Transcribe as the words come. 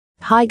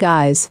Hi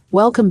guys,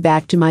 welcome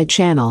back to my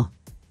channel.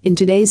 In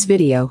today's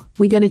video,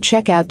 we're gonna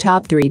check out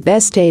top 3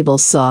 best table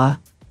saw.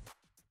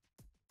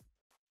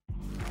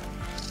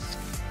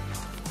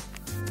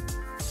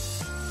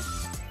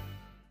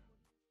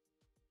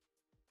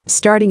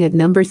 Starting at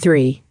number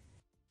 3.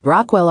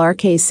 Rockwell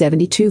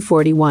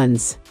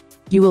RK7241s.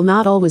 You will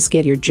not always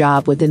get your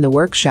job within the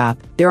workshop.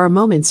 There are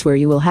moments where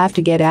you will have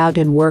to get out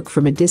and work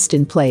from a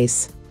distant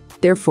place.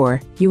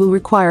 Therefore, you will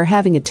require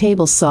having a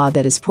table saw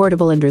that is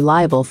portable and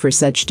reliable for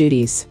such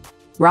duties.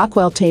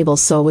 Rockwell table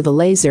saw with a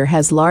laser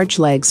has large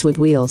legs with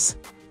wheels.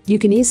 You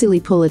can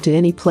easily pull it to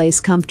any place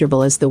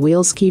comfortable as the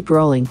wheels keep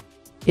rolling.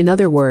 In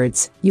other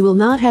words, you will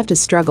not have to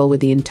struggle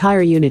with the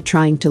entire unit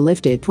trying to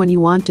lift it when you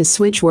want to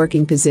switch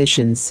working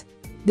positions.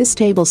 This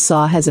table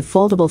saw has a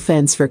foldable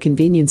fence for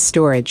convenient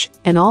storage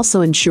and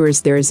also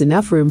ensures there is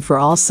enough room for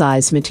all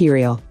size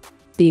material.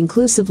 The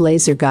inclusive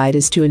laser guide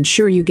is to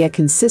ensure you get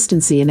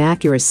consistency and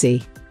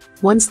accuracy.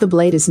 Once the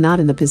blade is not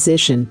in the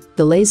position,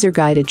 the laser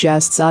guide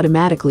adjusts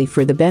automatically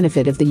for the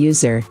benefit of the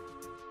user.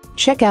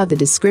 Check out the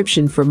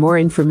description for more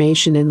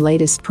information and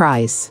latest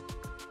price.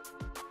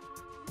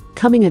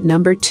 Coming at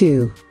number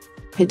 2.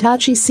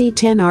 Hitachi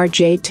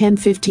C10RJ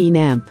 1015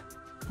 amp.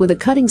 With a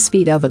cutting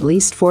speed of at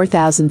least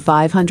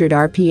 4,500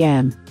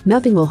 RPM,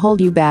 nothing will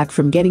hold you back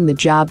from getting the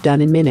job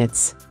done in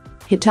minutes.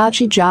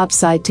 Hitachi job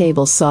site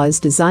table saw is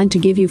designed to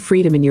give you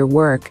freedom in your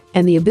work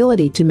and the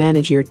ability to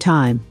manage your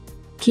time.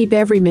 Keep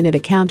every minute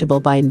accountable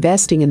by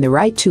investing in the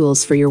right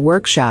tools for your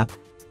workshop.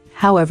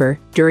 However,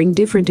 during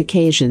different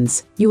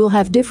occasions, you will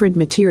have different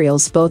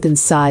materials both in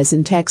size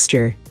and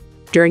texture.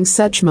 During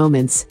such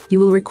moments, you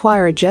will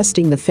require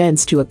adjusting the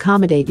fence to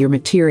accommodate your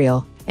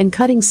material and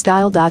cutting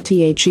style.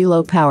 The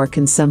low power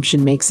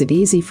consumption makes it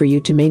easy for you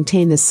to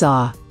maintain the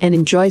saw and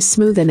enjoy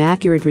smooth and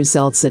accurate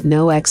results at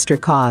no extra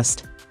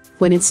cost.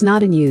 When it's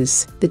not in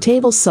use, the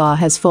table saw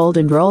has fold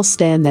and roll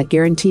stand that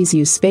guarantees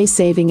you space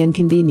saving and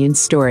convenient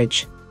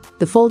storage.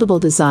 The foldable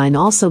design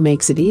also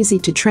makes it easy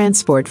to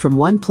transport from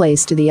one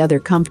place to the other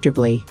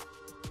comfortably.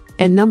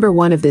 And number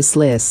 1 of this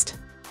list.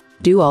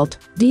 DeWalt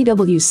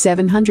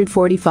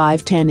DW745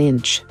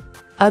 10-inch.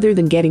 Other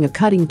than getting a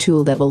cutting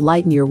tool that will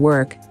lighten your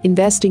work,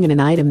 investing in an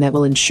item that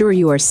will ensure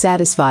you are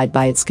satisfied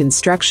by its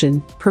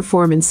construction,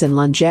 performance and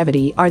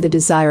longevity are the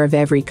desire of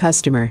every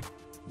customer.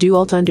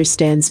 DeWalt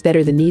understands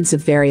better the needs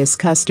of various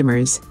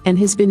customers and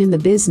has been in the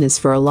business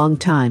for a long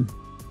time.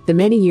 The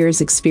many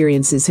years'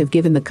 experiences have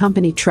given the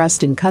company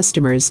trust in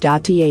customers.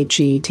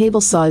 The table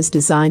saw is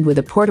designed with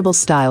a portable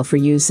style for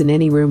use in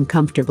any room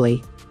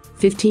comfortably.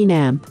 15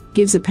 amp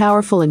gives a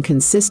powerful and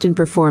consistent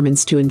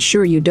performance to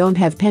ensure you don't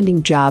have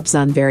pending jobs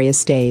on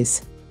various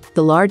days.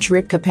 The large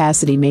rip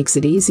capacity makes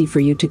it easy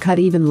for you to cut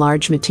even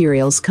large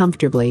materials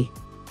comfortably.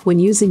 When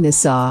using this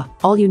saw,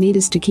 all you need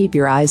is to keep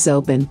your eyes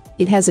open.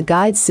 It has a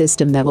guide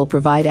system that will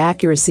provide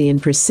accuracy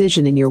and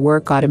precision in your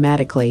work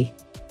automatically.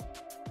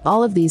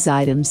 All of these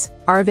items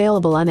are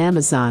available on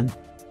Amazon.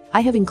 I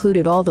have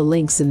included all the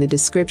links in the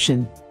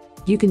description.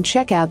 You can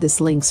check out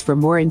these links for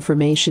more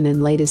information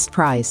and latest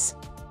price.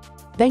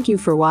 Thank you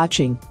for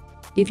watching.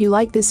 If you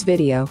like this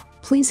video,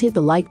 please hit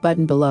the like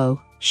button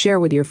below, share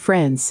with your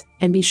friends,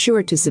 and be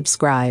sure to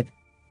subscribe.